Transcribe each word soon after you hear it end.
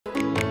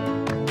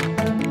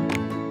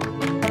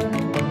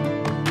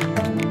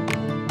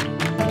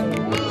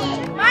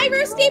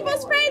River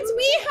Staples friends,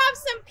 we have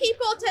some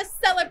people to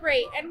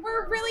celebrate, and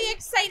we're really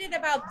excited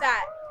about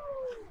that.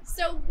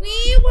 So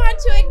we want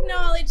to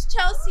acknowledge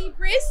Chelsea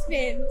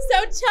Brisbin. So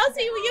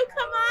Chelsea, will you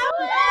come up?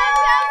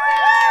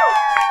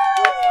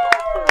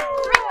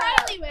 Bring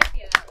Riley with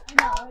you.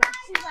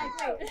 She's like,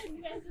 wait.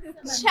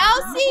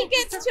 Chelsea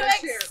gets to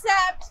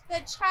accept the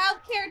Child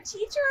Care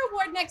Teacher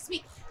Award next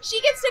week. She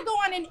gets to go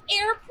on an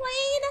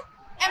airplane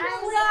and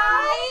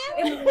fly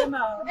in a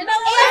limo.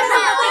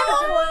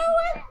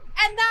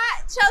 And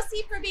that,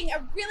 Chelsea, for being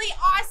a really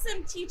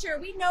awesome teacher.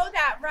 We know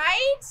that,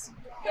 right?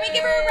 Can we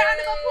give her a round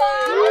of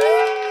applause?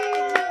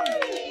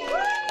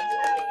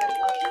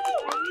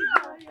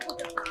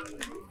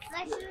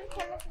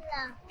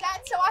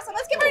 That's so awesome.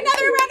 Let's give her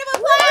another round of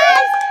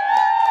applause.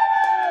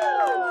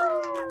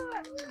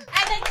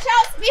 And then,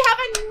 Chelsea, we have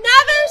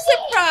another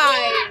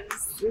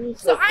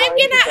surprise. So I'm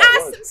going to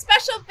ask some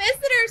special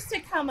visitors to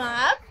come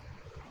up.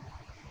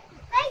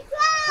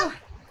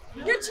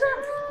 Your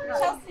turn.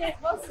 Chelsea,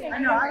 Wilson. I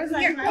know, I was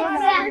like,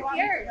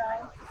 here.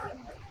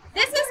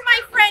 This is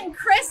my friend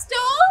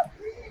Crystal,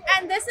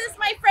 and this is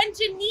my friend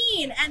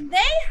Janine, and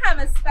they have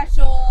a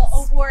special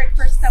award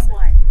for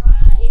someone.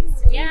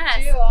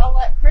 Yes. I'll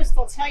let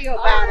Crystal tell you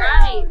about it. All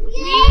right.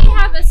 We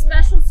have a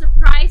special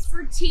surprise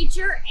for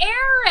teacher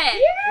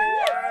Eric.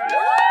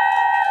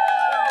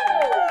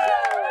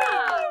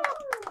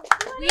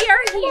 We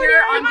are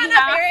here on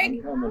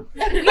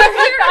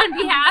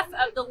behalf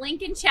of the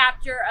Lincoln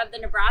chapter of the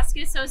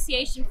Nebraska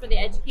Association for the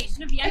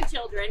Education of Young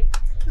Children,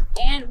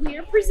 and we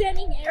are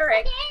presenting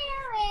Eric. We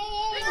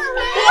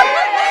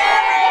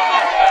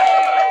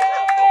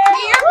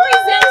are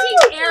presenting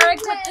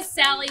Eric with the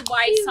Sally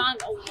White Song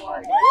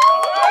Award.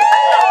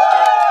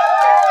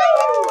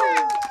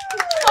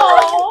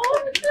 Oh.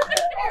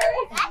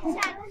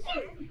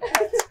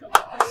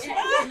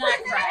 Not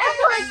correct.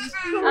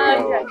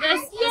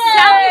 The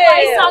Sally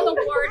White Song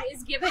Award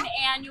is given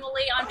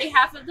annually on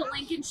behalf of the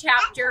Lincoln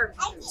chapter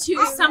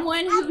to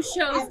someone who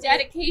shows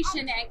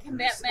dedication and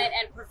commitment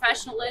and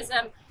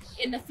professionalism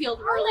in the field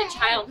of early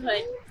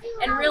childhood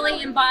and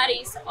really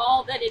embodies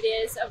all that it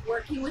is of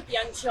working with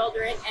young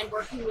children and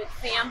working with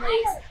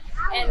families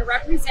and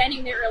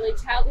representing the early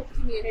childhood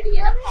community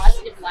in a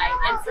positive light.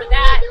 And for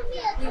that,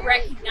 we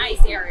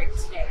recognize Eric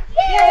today.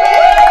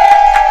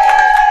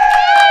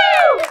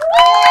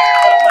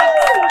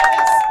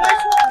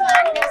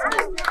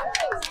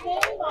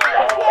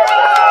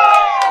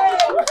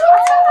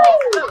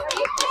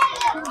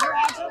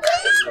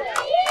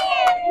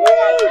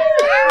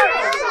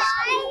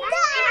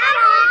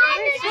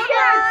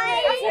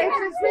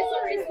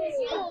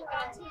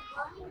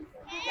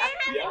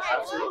 Yeah,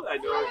 absolutely. I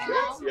know it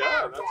is.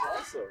 Yeah, that's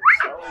awesome.